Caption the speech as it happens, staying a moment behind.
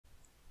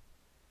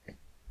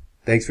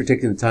Thanks for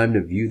taking the time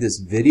to view this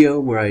video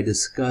where I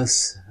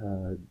discuss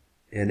and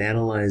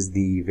analyze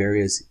the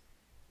various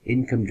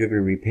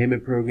income-driven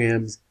repayment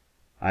programs,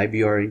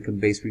 IBR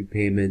income-based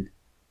repayment,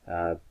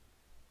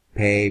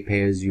 pay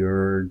as you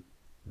earn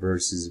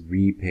versus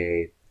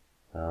repay,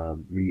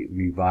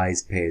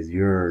 revised pay as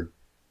you earn,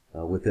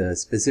 with a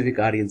specific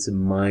audience in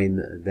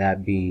mind,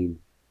 that being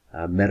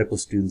medical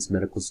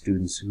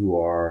students who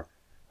are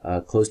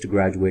close to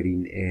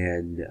graduating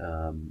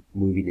and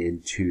moving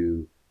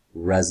into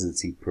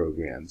residency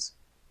programs.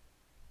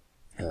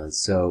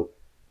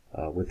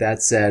 With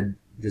that said,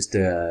 just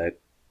a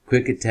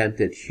quick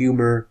attempt at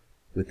humor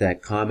with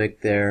that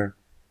comic there.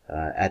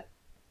 At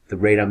the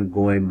rate I'm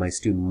going, my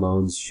student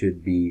loans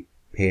should be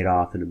paid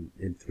off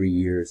in 3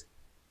 years.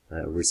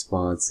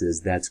 Response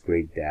is, "That's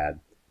great, Dad."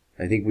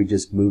 I think we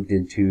just moved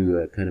into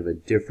a kind of a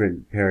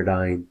different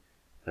paradigm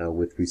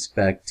with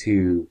respect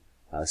to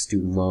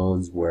student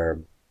loans,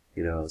 where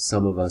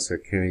some of us are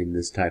carrying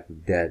this type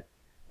of debt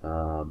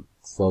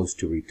close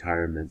to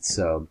retirement.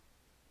 So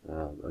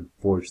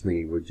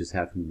unfortunately, we're just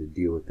having to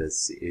deal with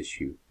this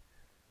issue.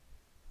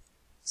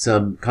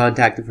 Some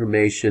contact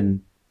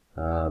information.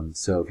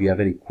 So if you have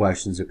any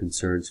questions or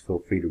concerns, feel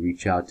free to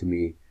reach out to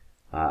me.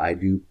 I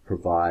do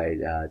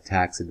provide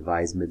tax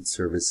advisement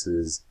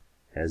services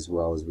as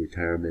well as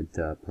retirement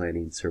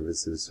planning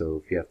services. So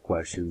if you have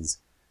questions,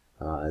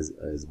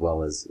 as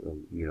well as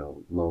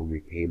loan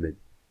repayment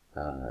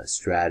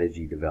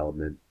strategy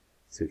development.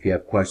 So if you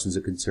have questions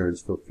or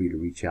concerns, feel free to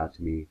reach out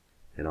to me,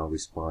 and I'll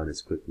respond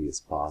as quickly as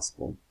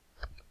possible.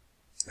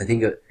 I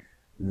think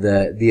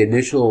the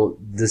initial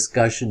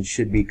discussion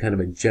should be kind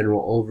of a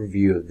general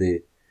overview of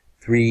the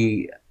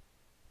 3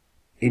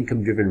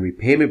 income-driven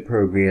repayment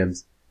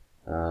programs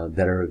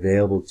that are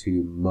available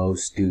to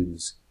most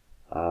students.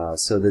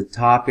 So the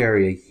top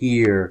area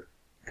here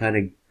kind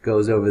of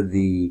goes over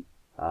the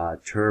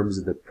terms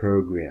of the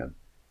program.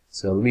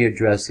 So let me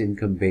address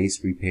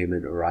income-based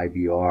repayment, or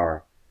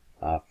IBR,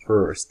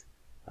 first.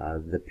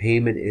 The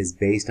payment is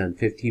based on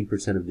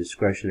 15% of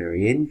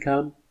discretionary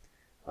income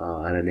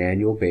on an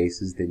annual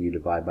basis. Then you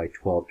divide by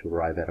 12 to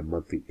arrive at a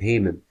monthly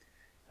payment.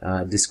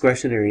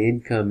 Discretionary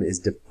income is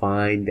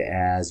defined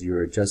as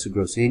your adjusted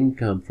gross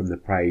income from the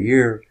prior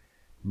year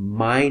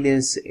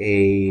minus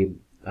a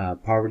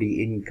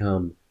poverty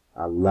income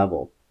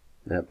level.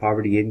 The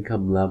poverty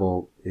income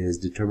level is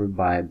determined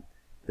by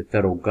the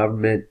federal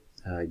government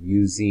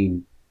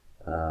using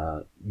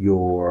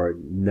your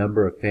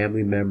number of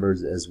family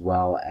members as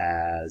well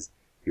as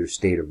your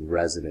state of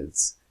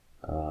residence.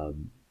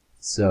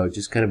 So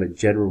just kind of a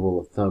general rule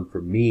of thumb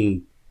for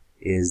me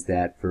is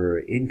that for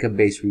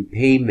income-based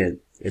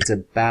repayment, it's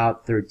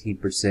about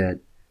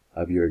 13%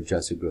 of your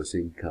adjusted gross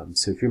income.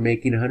 So if you're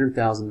making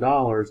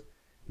 $100,000,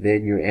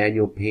 then your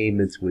annual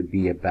payments would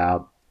be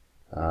about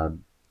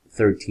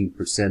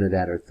 13% of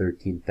that, or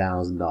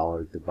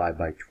 $13,000, divided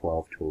by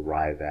 12 to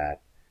arrive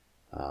at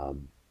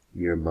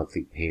your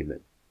monthly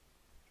payment.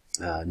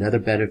 Another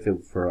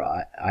benefit for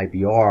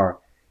IBR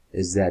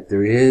is that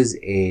there is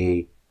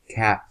a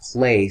cap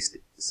placed,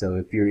 so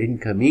if your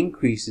income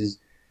increases,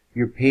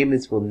 your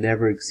payments will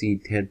never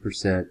exceed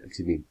 10%,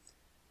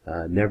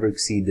 never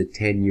exceed the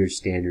 10-year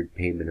standard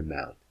payment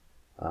amount.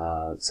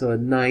 So a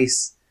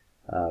nice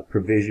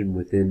provision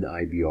within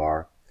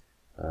IBR.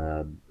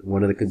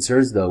 One of the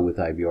concerns, though, with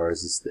IBR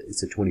is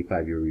it's a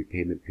 25-year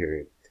repayment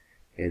period.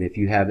 And if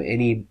you have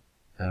any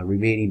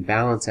remaining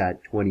balance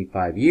at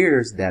 25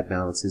 years, that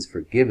balance is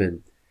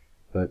forgiven,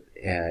 but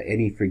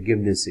any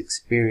forgiveness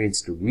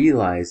experienced or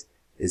realized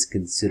is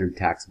considered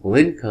taxable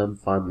income,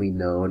 fondly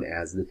known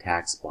as the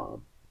tax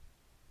bomb.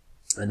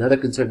 Another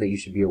concern that you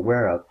should be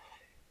aware of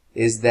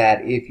is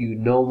that if you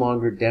no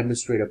longer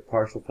demonstrate a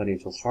partial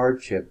financial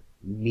hardship,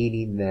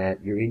 meaning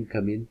that your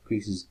income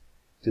increases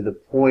to the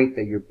point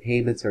that your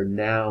payments are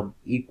now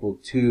equal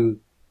to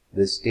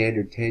the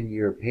standard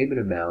 10-year payment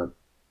amount,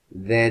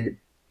 then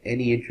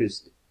any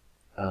interest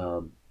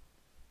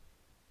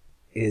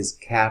is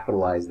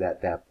capitalized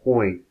at that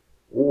point,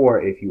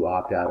 or if you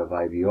opt out of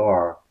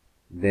IBR,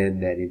 then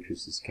that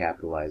interest is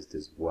capitalized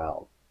as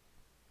well.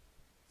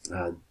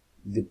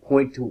 The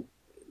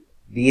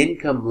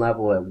income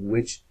level at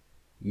which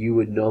you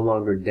would no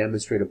longer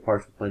demonstrate a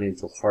partial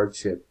financial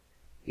hardship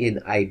in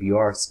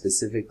IBR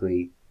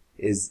specifically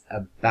is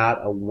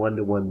about a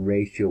 1-to-1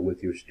 ratio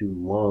with your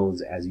student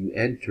loans as you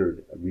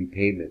entered a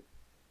repayment.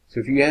 So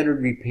if you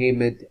entered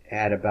repayment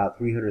at about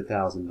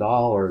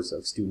 $300,000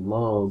 of student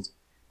loans,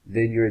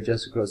 then your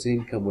adjusted gross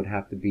income would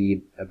have to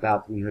be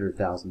about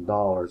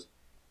 $300,000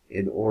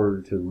 in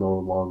order to no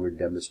longer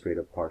demonstrate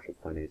a partial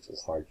financial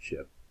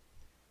hardship.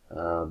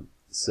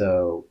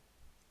 So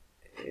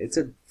it's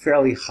a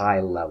fairly high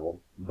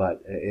level,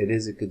 but it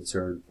is a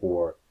concern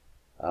for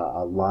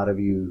a lot of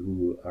you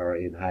who are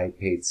in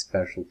high-paid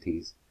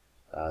specialties.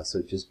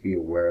 So just be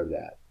aware of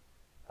that.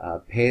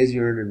 Pay as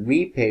you earn and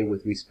repay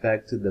with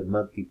respect to the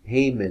monthly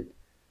payment,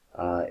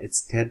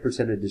 it's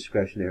 10% of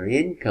discretionary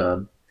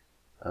income,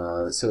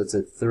 so it's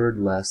a third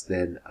less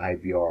than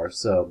IBR.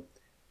 So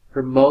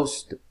for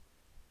most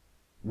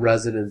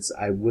residents,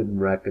 I wouldn't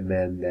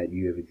recommend that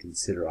you even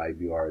consider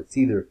IBR. It's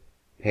either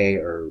pay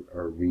or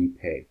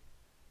repay.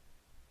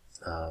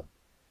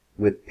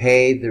 With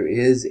pay, there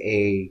is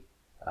a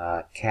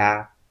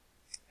cap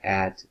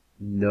at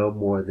no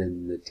more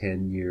than the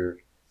 10-year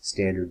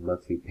standard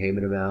monthly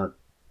payment amount.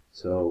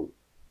 So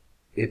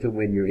if and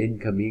when your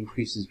income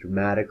increases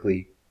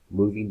dramatically,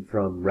 moving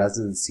from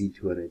residency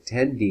to an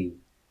attending,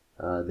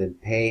 then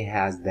pay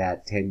has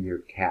that 10-year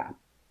cap.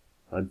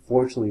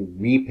 Unfortunately,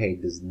 repay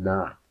does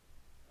not.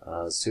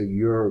 So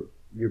your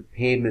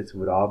payments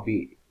would all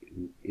be,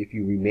 if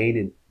you remain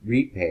in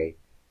repay,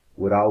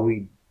 would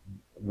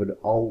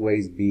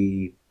always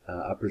be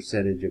a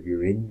percentage of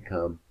your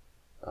income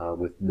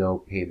with no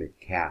payment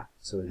cap.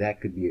 So that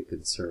could be a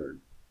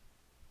concern.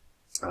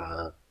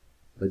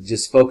 But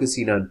just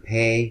focusing on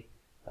pay,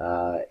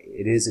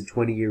 it is a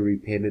 20-year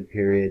repayment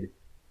period.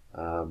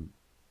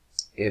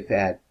 If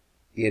at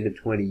the end of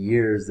 20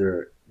 years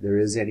there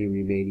is any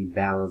remaining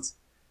balance,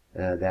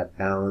 that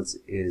balance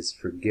is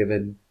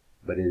forgiven,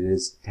 but it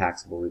is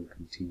taxable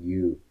income to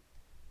you.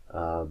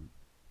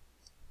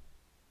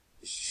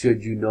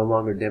 Should you no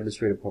longer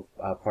demonstrate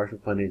a partial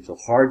financial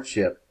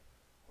hardship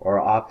or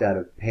opt out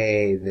of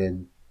pay,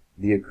 then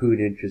the accrued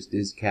interest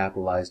is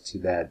capitalized to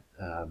that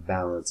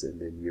balance, and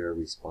then you're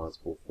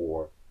responsible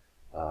for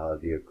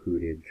the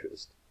accrued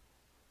interest.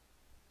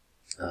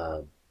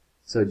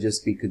 So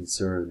just be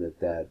concerned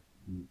that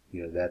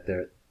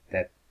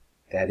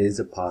is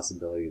a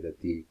possibility,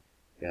 that the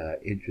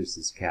interest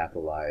is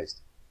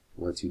capitalized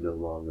once you no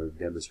longer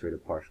demonstrate a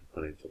partial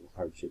financial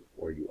hardship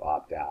or you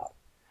opt out.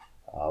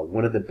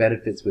 One of the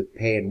benefits with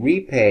pay and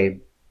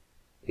repay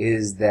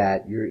is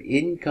that your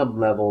income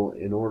level,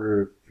 in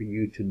order for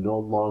you to no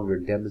longer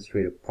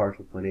demonstrate a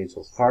partial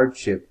financial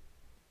hardship,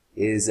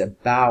 is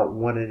about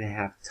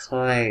 1.5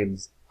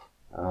 times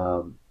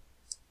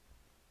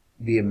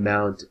the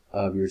amount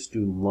of your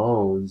student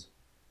loans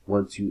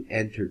once you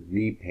entered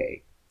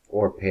repay,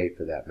 or pay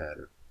for that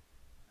matter.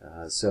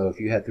 So if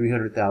you had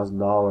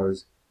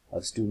 $300,000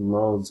 of student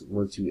loans,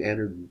 once you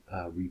entered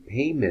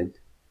repayment,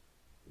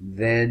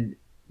 then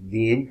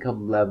the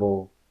income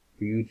level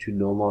for you to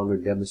no longer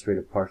demonstrate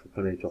a partial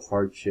financial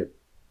hardship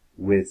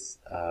with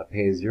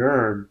pay as you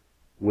earn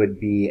would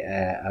be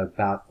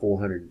about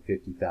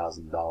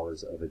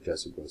 $450,000 of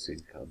adjusted gross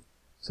income.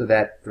 So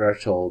that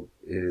threshold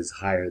is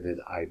higher than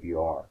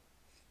IBR.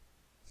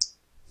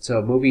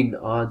 So moving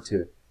on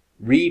to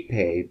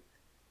repay,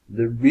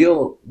 the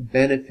real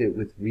benefit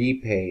with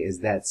repay is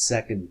that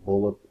second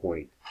bullet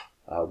point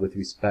with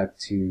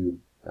respect to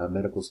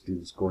medical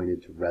students going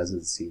into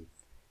residency,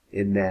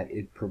 in that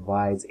it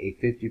provides a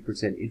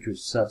 50%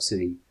 interest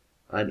subsidy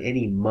on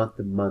any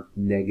month-to-month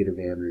negative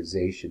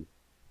amortization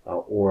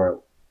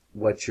or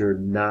what you're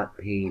not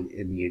paying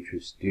in the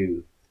interest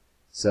due.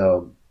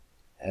 So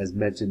as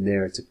mentioned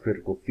there, it's a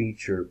critical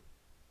feature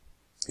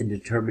in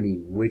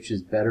determining which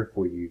is better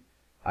for you,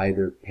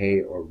 either pay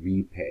or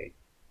repay.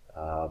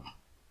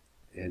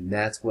 And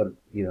that's what,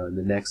 in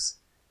the next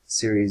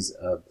series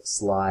of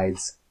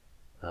slides,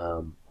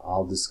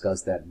 I'll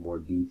discuss that in more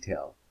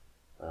detail.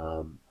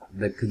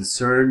 The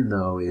concern,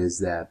 though, is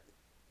that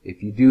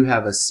if you do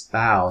have a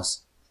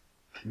spouse,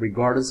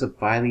 regardless of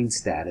filing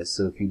status,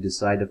 so if you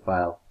decide to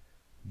file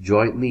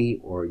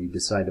jointly or you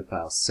decide to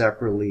file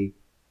separately,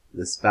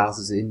 the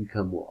spouse's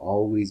income will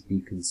always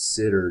be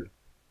considered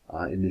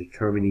in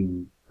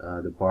determining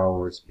the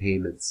borrower's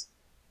payments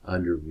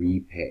under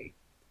repay.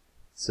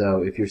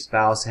 So if your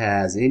spouse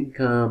has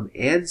income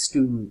and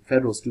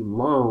federal student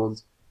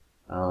loans,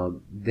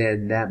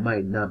 then that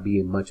might not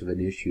be much of an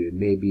issue. It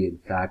may be, in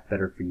fact,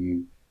 better for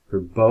you for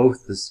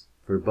both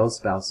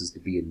spouses to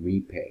be in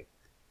repay.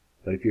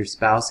 But if your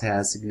spouse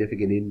has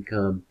significant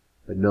income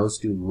but no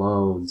student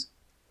loans,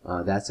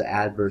 that's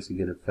adversely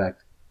going to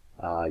affect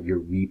your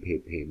repay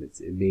payments.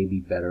 It may be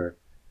better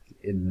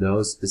in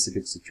those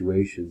specific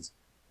situations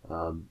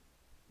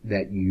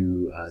that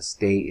you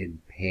stay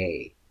in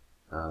pay,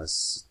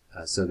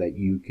 so that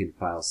you can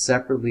file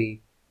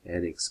separately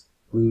and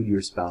exclude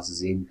your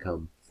spouse's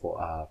income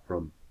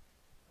from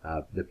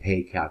the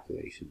pay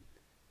calculation.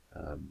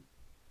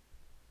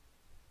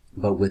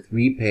 But with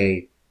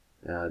repay,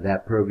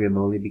 that program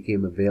only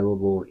became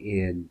available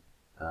in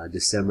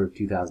December of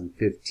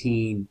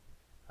 2015.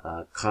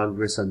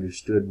 Congress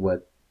understood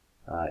what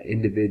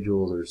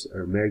individuals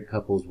or married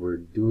couples were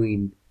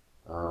doing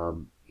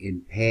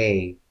in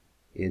pay,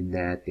 in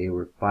that they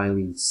were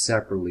filing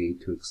separately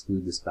to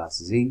exclude the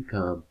spouse's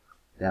income.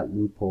 That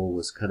loophole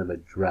was kind of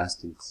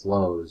addressed and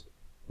closed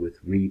with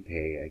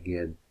repay.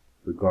 Again,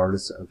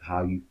 regardless of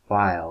how you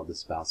file, the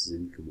spouse's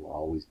income will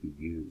always be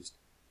used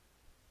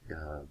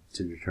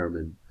to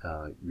determine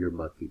your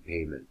monthly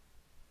payment.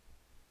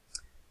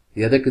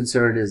 The other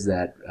concern is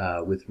that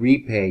with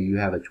repay, you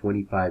have a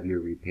 25-year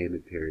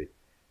repayment period.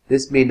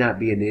 This may not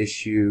be an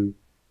issue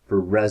for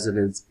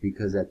residents,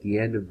 because at the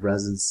end of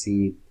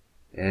residency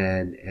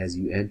and as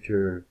you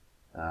enter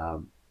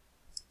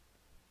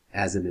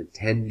as an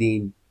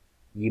attending,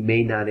 you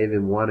may not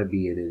even want to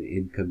be in an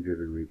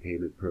income-driven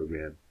repayment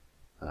program.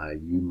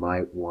 You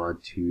might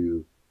want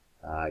to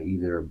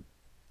either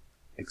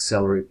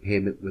accelerate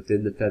payment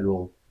within the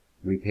federal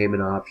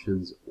repayment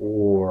options,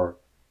 or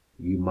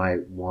you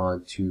might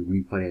want to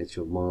refinance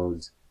your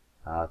loans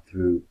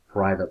through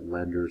private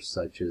lenders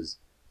such as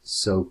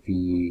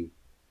Sophie,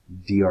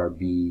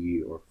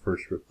 DRB, or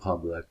First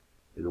Republic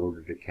in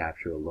order to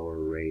capture a lower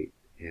rate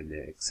and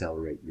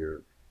accelerate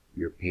your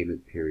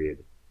payment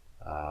period.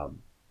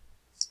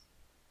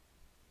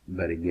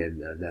 But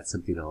again, that's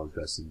something I'll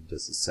address in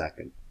just a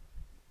second.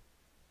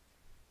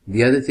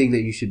 The other thing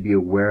that you should be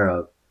aware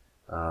of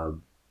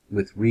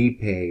with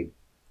REPAYE,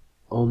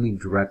 only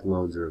direct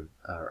loans are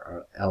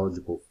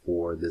eligible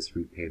for this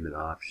repayment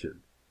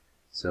option.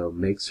 So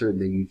make certain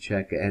that you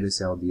check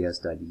nslds.ed.gov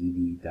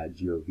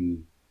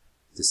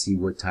to see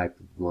what type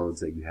of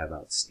loans that you have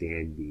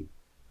outstanding.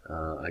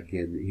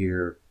 Again,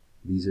 here,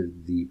 these are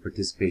the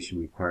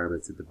participation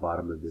requirements at the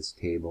bottom of this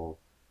table.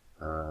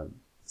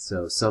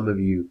 So some of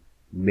you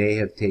may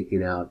have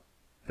taken out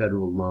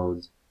federal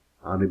loans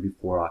on or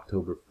before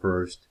October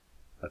 1st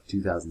of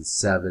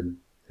 2007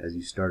 as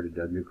you started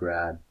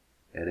undergrad,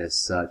 and as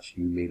such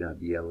you may not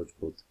be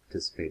eligible to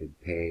participate in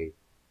PAYE.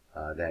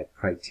 That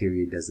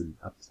criteria doesn't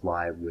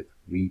apply with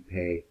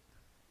REPAYE.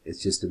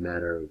 It's just a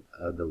matter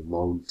of the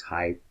loan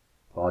type.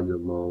 If all your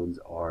loans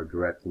are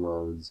direct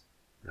loans,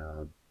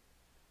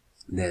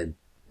 then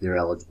they're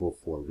eligible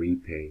for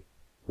REPAYE.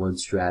 One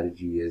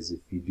strategy is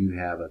if you do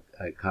have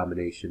a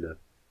combination of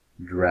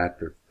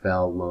direct or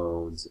FEL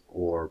loans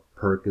or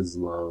Perkins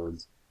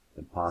loans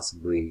and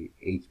possibly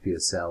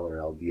HPSL or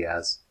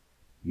LDS,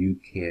 you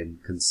can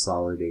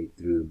consolidate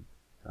through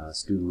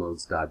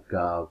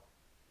studentloans.gov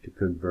to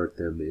convert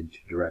them into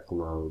direct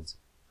loans,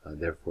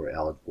 therefore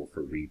eligible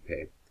for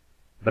REPAYE.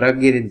 But I'll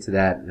get into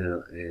that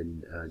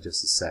in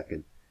just a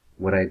second.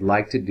 What I'd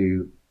like to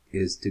do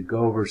is to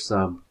go over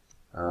some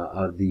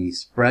of the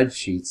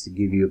spreadsheets to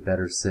give you a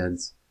better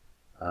sense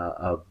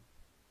of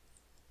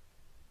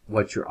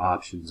what your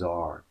options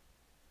are.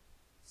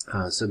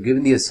 So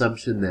given the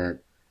assumption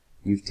that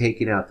you've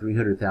taken out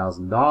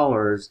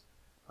 $300,000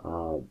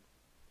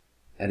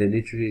 at an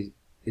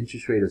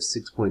interest rate of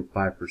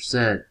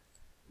 6.5%,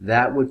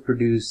 that would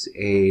produce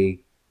a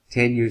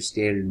 10-year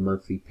standard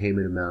monthly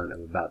payment amount of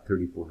about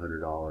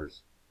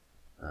 $3,400.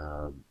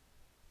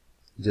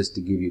 Just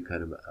to give you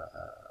kind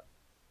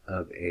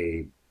of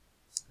a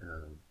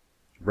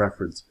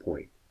reference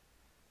point.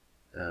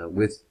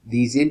 With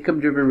these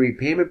income-driven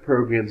repayment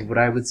programs, what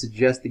I would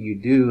suggest that you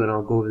do, and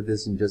I'll go over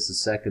this in just a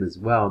second as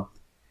well,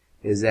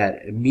 is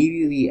that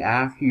immediately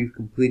after you've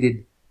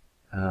completed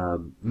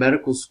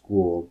medical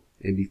school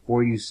and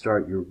before you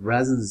start your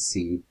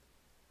residency,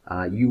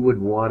 you would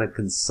want to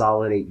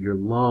consolidate your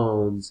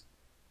loans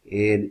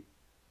in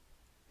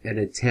an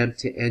attempt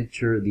to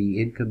enter the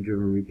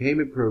income-driven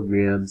repayment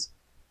programs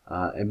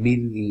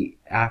immediately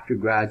after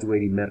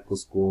graduating medical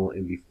school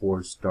and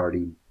before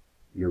starting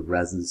your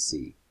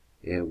residency.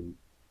 And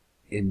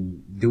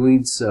in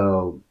doing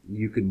so,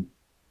 you can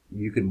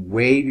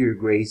waive your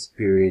grace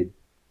period,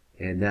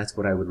 and that's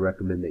what I would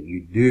recommend that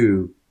you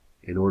do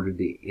in order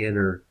to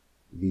enter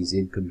these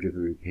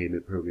income-driven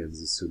repayment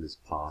programs as soon as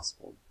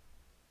possible.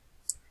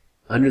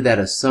 Under that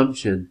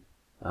assumption,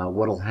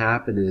 what will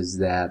happen is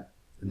that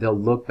they'll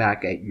look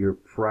back at your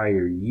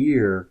prior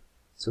year,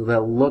 so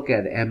they'll look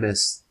at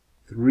MS3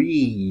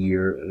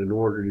 year in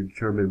order to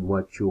determine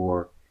what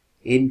your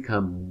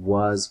income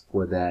was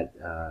for that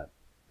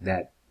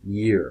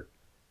year.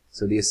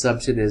 So the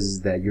assumption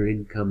is that your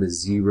income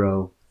is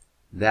 0.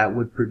 That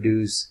would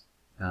produce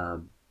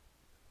a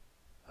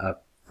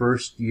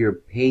first year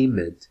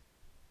payment.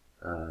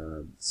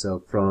 So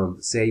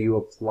from, say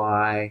you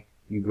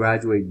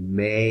graduate in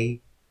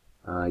May,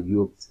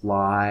 you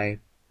apply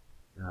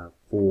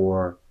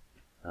for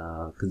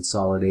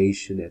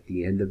consolidation at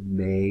the end of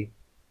May.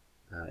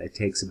 It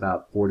takes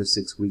about 4 to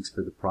 6 weeks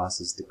for the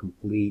process to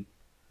complete.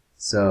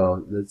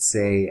 So let's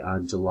say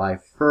on July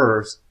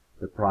 1st,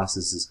 the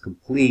process is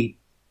complete,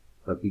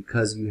 but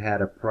because you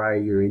had a prior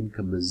year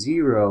income of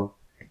 0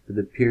 for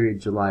the period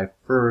July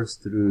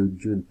 1st through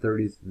June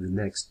 30th of the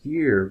next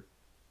year,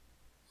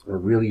 or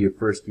really your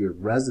first year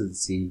of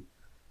residency,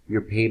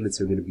 your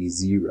payments are going to be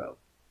 0,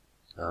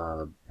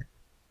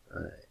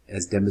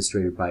 as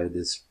demonstrated by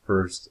this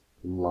first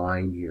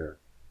line here,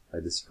 by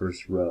this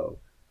first row.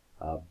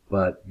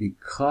 But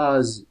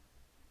because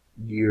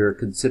you're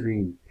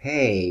considering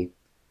pay,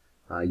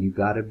 you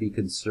got to be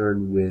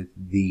concerned with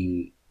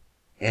the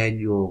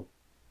annual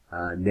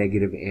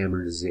negative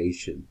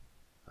amortization,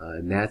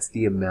 and that's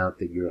the amount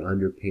that you're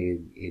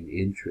underpaying in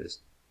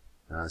interest.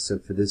 So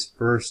for this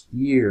first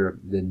year,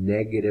 the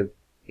negative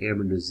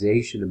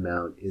amortization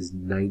amount is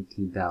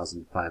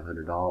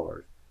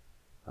 $19,500.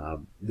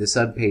 This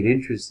unpaid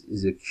interest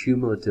is a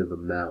cumulative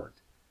amount.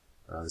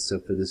 So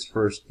for this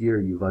first year,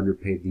 you've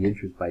underpaid the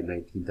interest by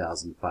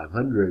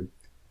 $19,500.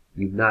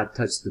 You've not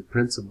touched the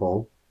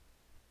principal.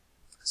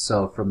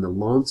 So from the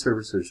loan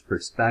servicer's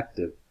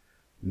perspective,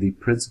 the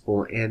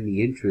principal and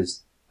the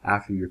interest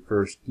after your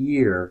first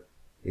year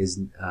is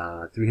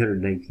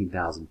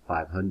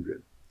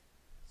 $319,500.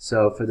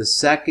 So for the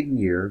second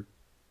year,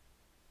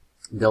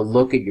 they'll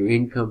look at your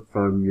income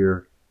from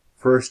your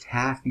first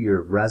half year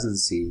of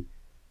residency.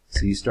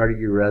 So you started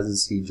your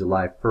residency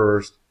July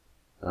 1st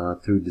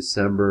through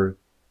December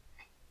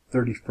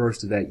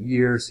 31st of that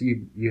year. So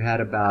you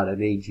had about an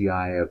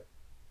AGI of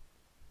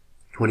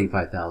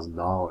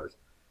 $25,000.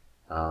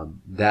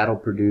 That'll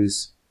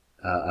produce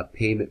a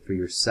payment for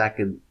your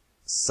second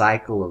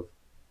cycle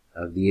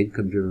of the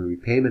income-driven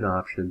repayment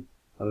option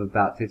of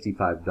about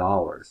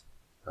 $55.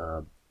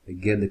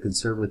 Again, the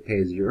concern with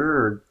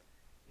pay-as-you-earn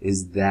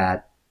is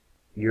that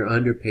you're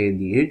underpaying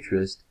the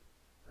interest.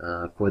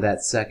 For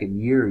that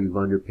second year, you've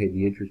underpaid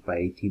the interest by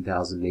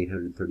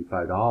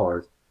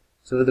 $18,835.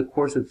 So over the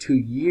course of 2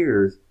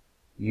 years,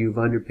 you've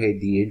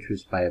underpaid the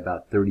interest by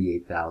about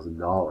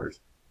 $38,000.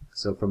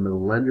 So from the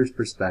lender's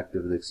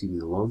perspective, the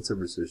loan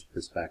servicer's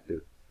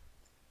perspective,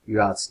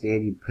 your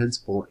outstanding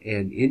principal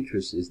and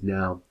interest is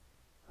now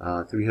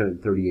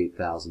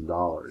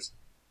 $338,000.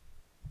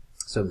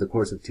 So over the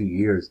course of 2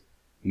 years,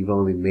 you've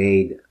only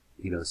made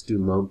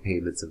student loan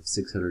payments of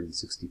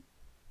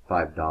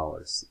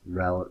 $665,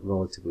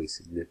 relatively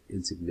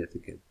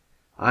insignificant.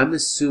 I'm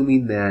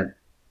assuming that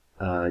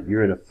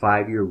you're in a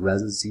 5-year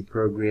residency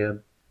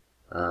program.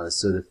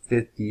 So the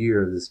 5th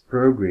year of this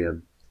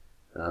program,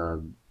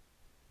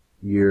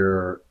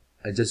 your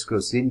adjusted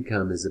gross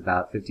income is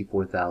about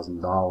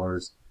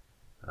 $54,000.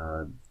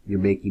 You're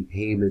making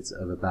payments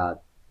of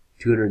about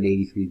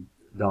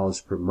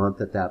 $283 per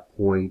month at that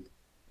point.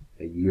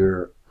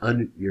 You're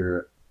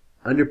underpaying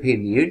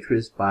the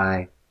interest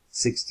by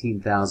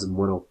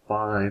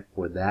 $16,105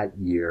 for that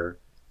year.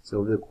 So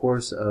over the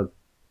course of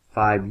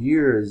 5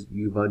 years,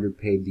 you've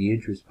underpaid the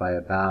interest by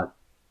about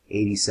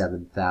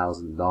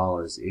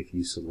 $87,000 if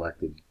you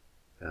selected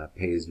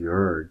pay as you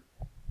earn.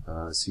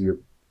 So your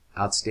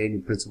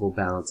outstanding principal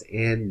balance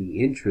and the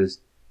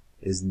interest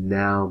is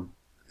now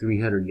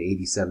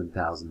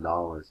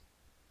 $387,000.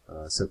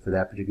 So for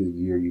that particular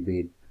year, you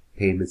made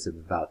payments of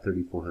about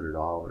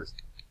 $3,400.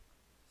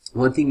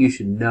 One thing you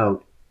should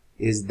note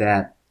is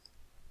that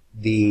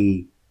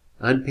the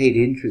unpaid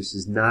interest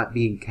is not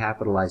being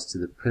capitalized to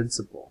the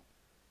principal.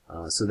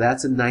 So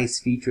that's a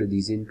nice feature of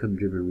these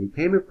income-driven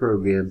repayment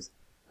programs,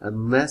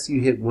 unless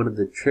you hit one of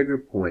the trigger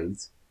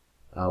points,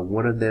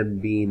 one of them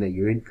being that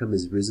your income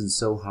has risen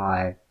so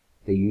high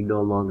that you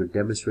no longer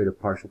demonstrate a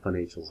partial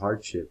financial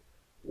hardship,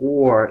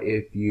 or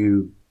if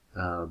you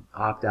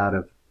opt out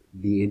of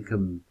the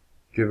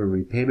income-driven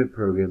repayment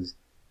programs,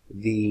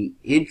 the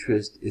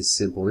interest is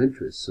simple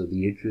interest. So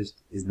the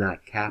interest is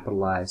not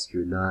capitalized.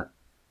 You're not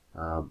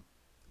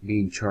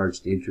being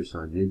charged interest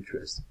on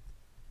interest.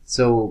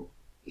 So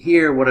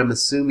here, what I'm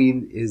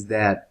assuming is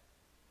that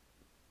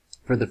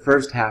for the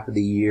first half of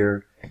the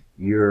year,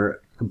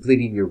 you're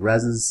completing your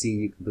residency.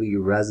 You complete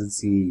your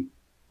residency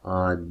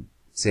on,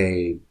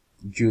 say,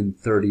 June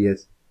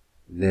 30th.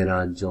 Then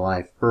on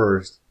July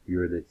 1st,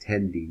 you're an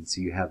attending.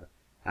 So you have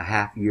a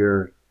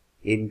half-year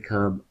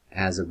income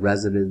as a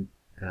resident,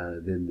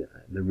 then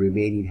the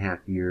remaining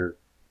half year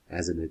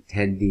as an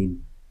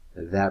attending.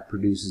 That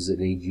produces an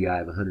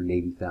AGI of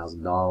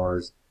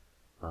 $180,000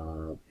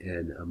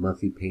 and a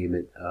monthly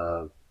payment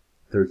of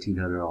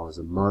 $1,300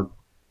 a month.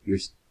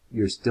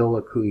 You're still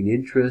accruing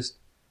interest.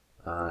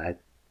 For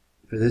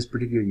this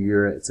particular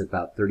year, it's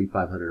about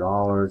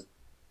 $3,500.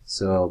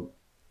 So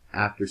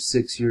after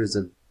 6 years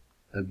of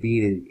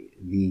being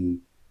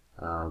in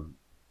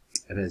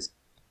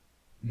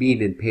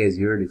being in pay as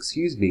you earn,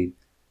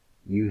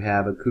 you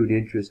have accrued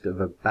interest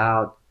of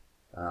about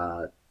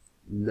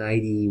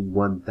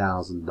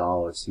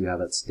 $91,000. So you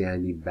have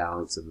outstanding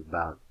balance of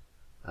about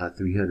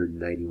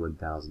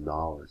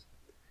 $391,000.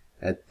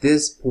 At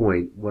this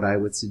point, what I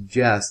would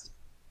suggest,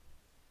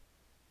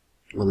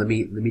 well, let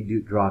me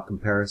draw a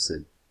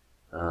comparison.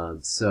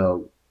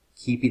 So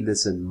keeping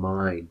this in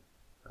mind,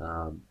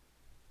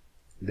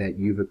 that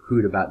you've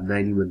accrued about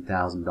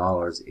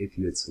 $91,000 if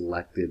you had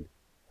selected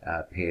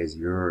pay as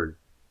you earn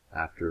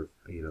after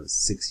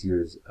 6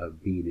 years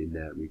of being in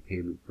that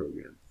repayment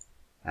program,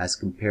 as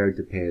compared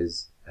to pay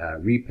as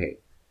repay.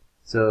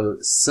 So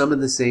some of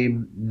the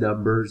same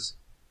numbers.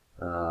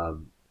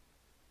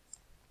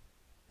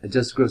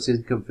 Adjusted gross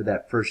income for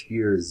that first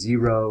year is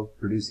 0,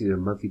 producing a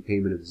monthly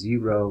payment of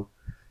 0.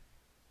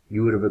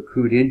 You would have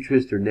accrued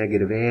interest or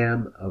negative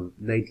AM of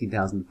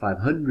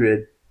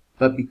 $19,500,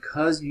 but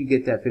because you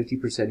get that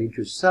 50%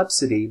 interest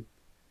subsidy,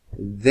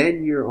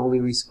 then you're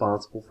only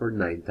responsible for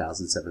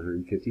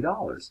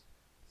 $9,750.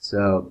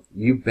 So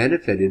you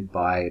benefited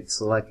by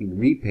selecting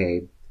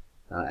repay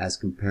as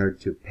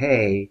compared to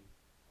pay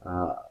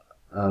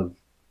of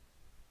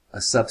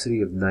a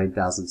subsidy of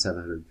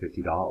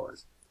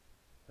 $9,750.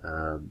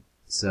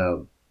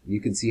 So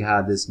you can see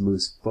how this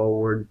moves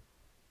forward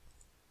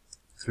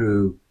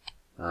through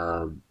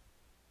the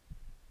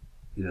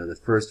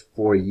first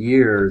 4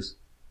 years.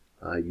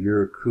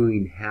 You're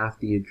accruing half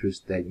the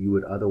interest that you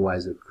would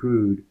otherwise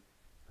accrued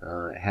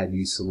had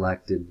you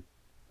selected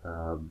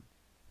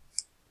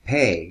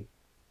pay.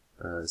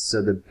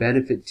 So the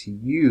benefit to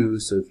you,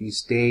 so if you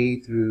stay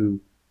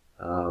through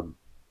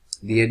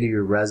the end of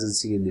your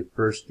residency in the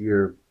first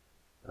year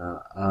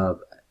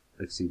of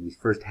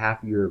first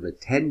half year of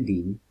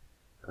attending,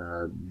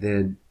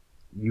 then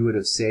you would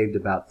have saved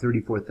about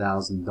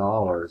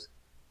 $34,000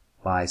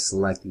 by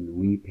selecting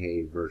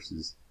REPAYE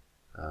versus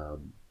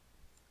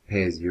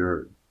pay as you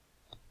earn.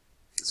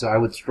 So I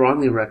would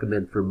strongly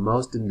recommend for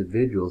most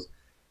individuals,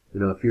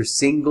 if you're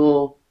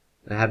single,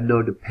 have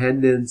no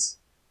dependents,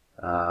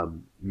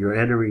 you're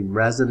entering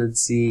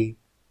residency,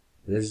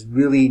 there's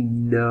really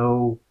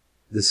no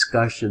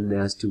discussion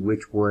as to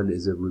which one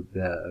is a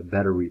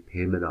better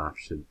repayment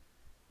option,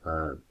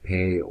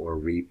 pay or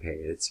repay.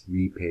 It's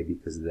repay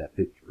because of that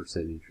 50%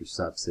 interest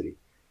subsidy.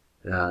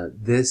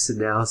 This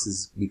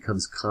analysis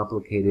becomes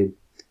complicated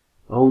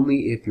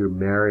only if you're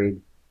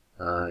married,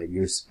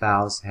 your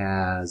spouse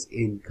has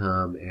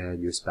income,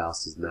 and your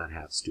spouse does not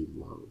have student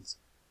loans.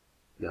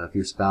 Now, if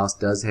your spouse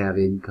does have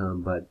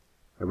income, but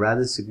a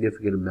rather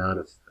significant amount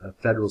of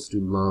federal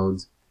student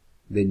loans,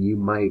 then you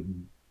might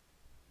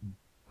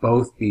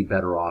both be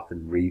better off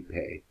in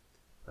repay.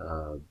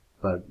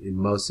 But in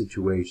most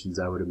situations,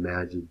 I would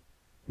imagine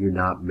you're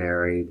not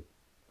married,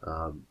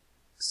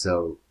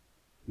 so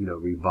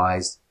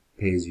revised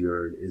pay as you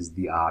earn is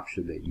the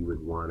option that you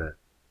would want to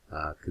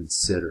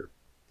consider.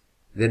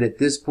 Then at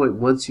this point,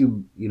 once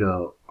you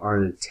are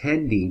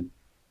attending,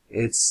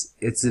 it's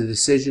a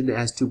decision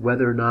as to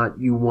whether or not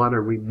you want to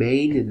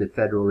remain in the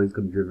federal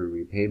income-driven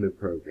repayment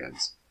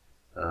programs.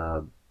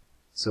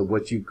 So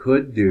what you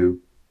could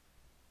do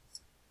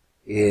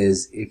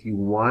is, if you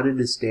wanted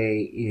to stay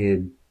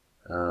in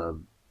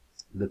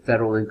the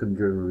federal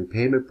income-driven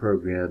repayment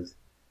programs,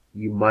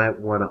 you might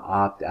want to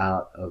opt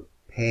out of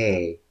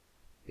pay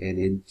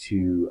and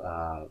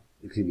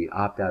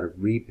opt out of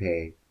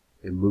repay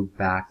and move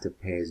back to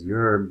pay as you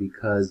earn,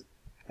 because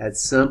at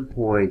some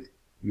point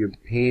your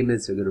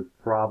payments are going to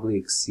probably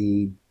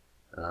exceed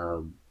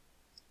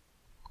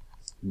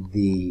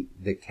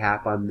the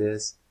cap on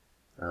this.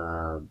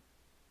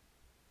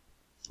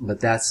 But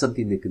that's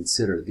something to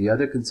consider. The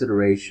other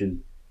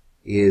consideration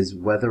is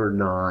whether or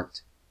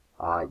not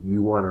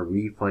you want to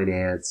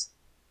refinance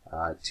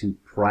to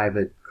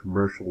private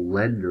commercial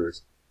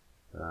lenders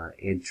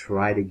and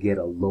try to get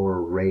a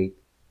lower rate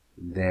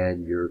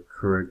than your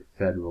current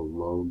federal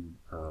loan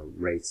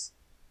rates.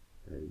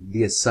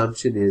 The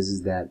assumption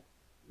is that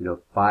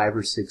 5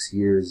 or 6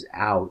 years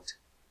out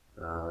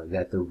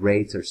that the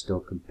rates are still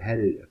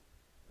competitive.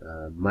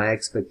 My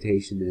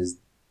expectation is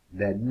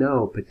that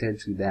no,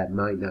 potentially that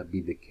might not be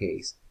the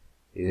case,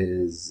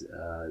 is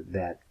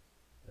that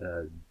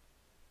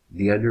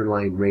the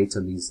underlying rates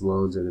on these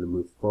loans are going to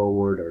move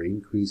forward or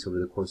increase over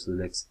the course of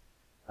the next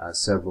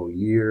several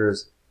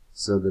years,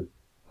 so that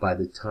by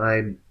the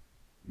time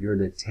you're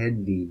an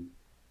attending,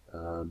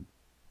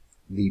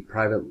 the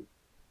private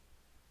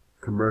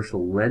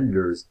commercial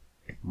lenders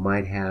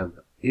might have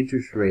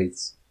interest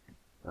rates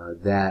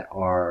that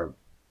are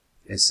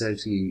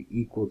essentially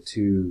equal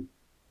to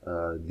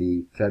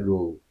the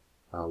federal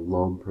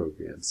loan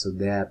program. So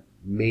that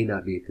may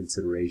not be a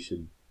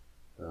consideration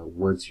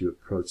once you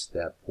approach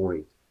that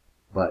point,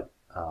 but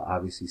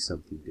obviously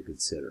something to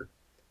consider.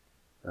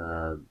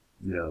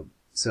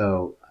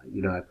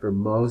 For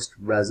most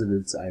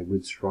residents, I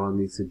would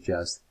strongly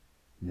suggest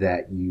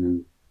that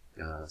you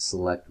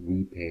select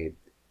REPAYE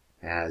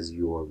as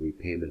your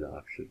repayment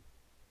option.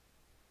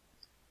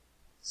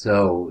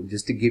 So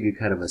just to give you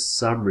kind of a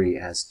summary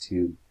as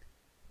to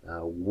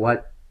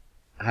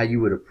how you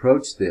would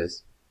approach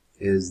this,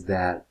 is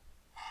that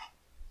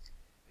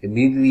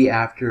immediately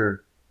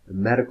after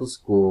medical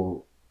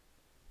school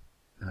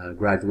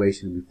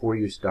graduation, before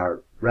you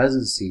start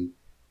residency,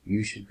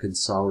 you should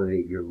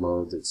consolidate your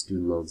loans at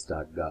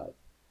studentloans.gov.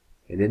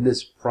 And in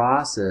this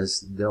process,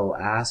 they'll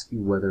ask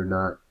you whether or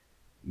not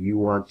you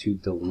want to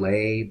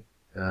delay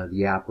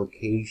the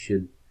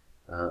application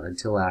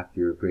until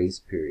after your grace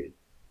period.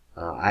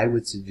 I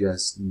would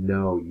suggest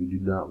no, you do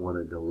not want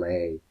to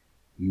delay.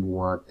 You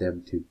want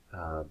them to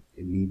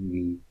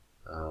immediately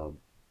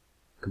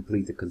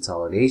complete the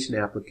consolidation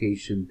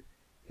application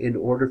in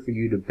order for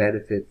you to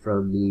benefit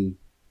from the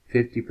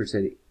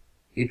 50%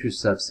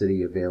 interest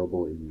subsidy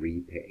available in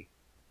REPAYE.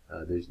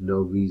 There's no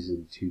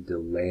reason to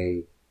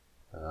delay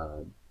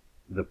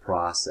the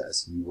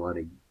process. You want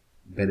to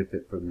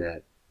benefit from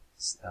that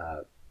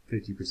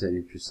 50%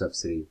 interest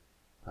subsidy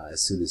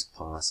as soon as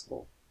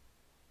possible.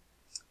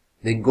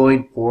 Then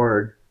going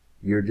forward,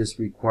 you're just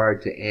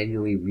required to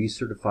annually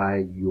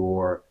recertify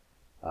your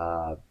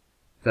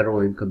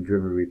federal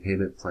income-driven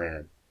repayment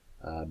plan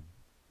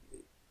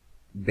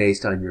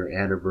based on your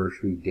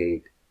anniversary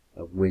date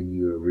of when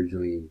you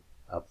originally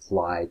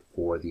applied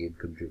for the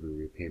income-driven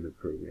repayment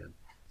program.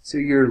 So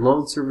your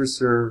loan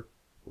servicer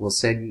will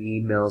send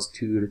you emails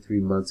 2 to 3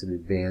 months in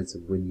advance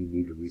of when you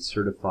need to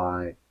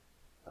recertify.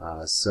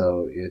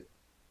 So if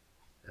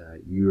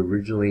you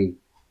originally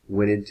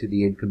went into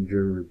the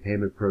income-driven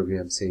repayment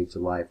program, say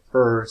July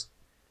 1st,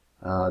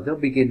 they'll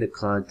begin to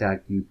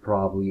contact you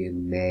probably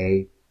in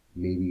May,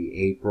 maybe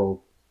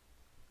April,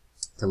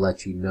 to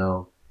let you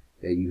know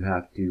that you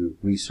have to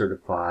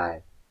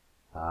recertify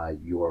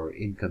your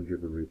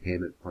income-driven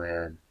repayment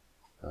plan.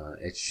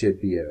 It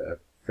should be a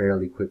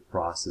fairly quick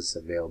process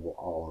available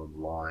all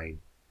online,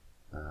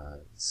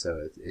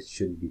 so it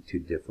shouldn't be too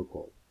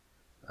difficult.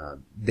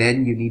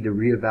 Then you need to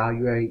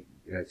reevaluate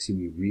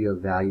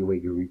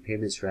your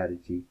repayment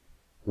strategy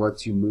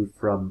once you move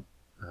from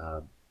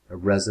a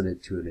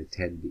resident to an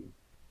attendee.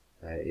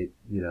 It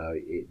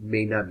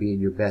may not be in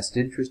your best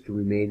interest to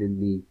remain in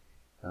the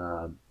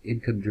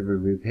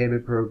income-driven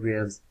repayment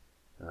programs,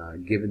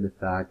 given the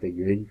fact that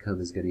your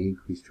income is going to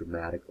increase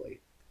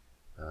dramatically.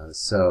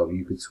 So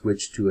you could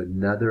switch to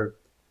another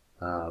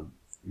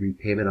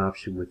repayment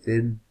option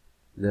within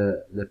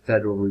the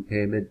federal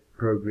repayment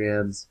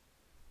programs,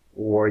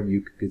 or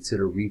you could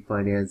consider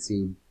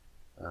refinancing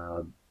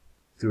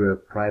through a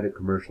private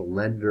commercial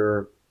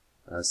lender.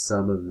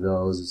 Some of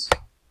those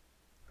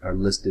are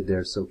listed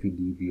there: Sophie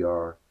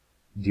DRB,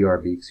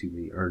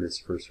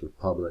 Earnest, First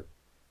Republic.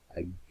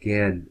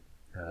 Again,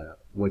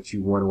 what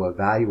you want to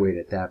evaluate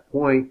at that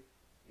point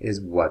is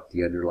what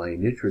the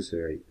underlying interest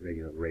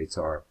rates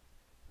are.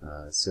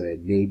 So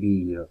it may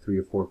be 3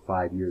 or 4 or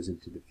 5 years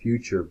into the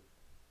future,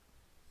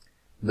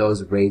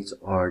 those rates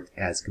aren't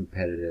as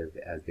competitive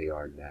as they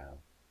are now.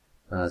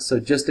 So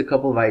just a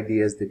couple of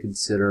ideas to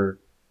consider.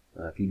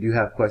 If you do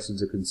have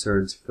questions or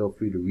concerns, feel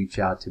free to reach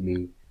out to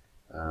me.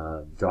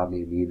 Drop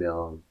me an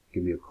email,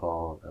 give me a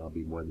call, and I'll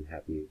be more than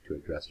happy to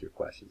address your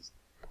questions.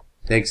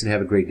 Thanks and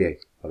have a great day.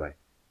 Bye-bye.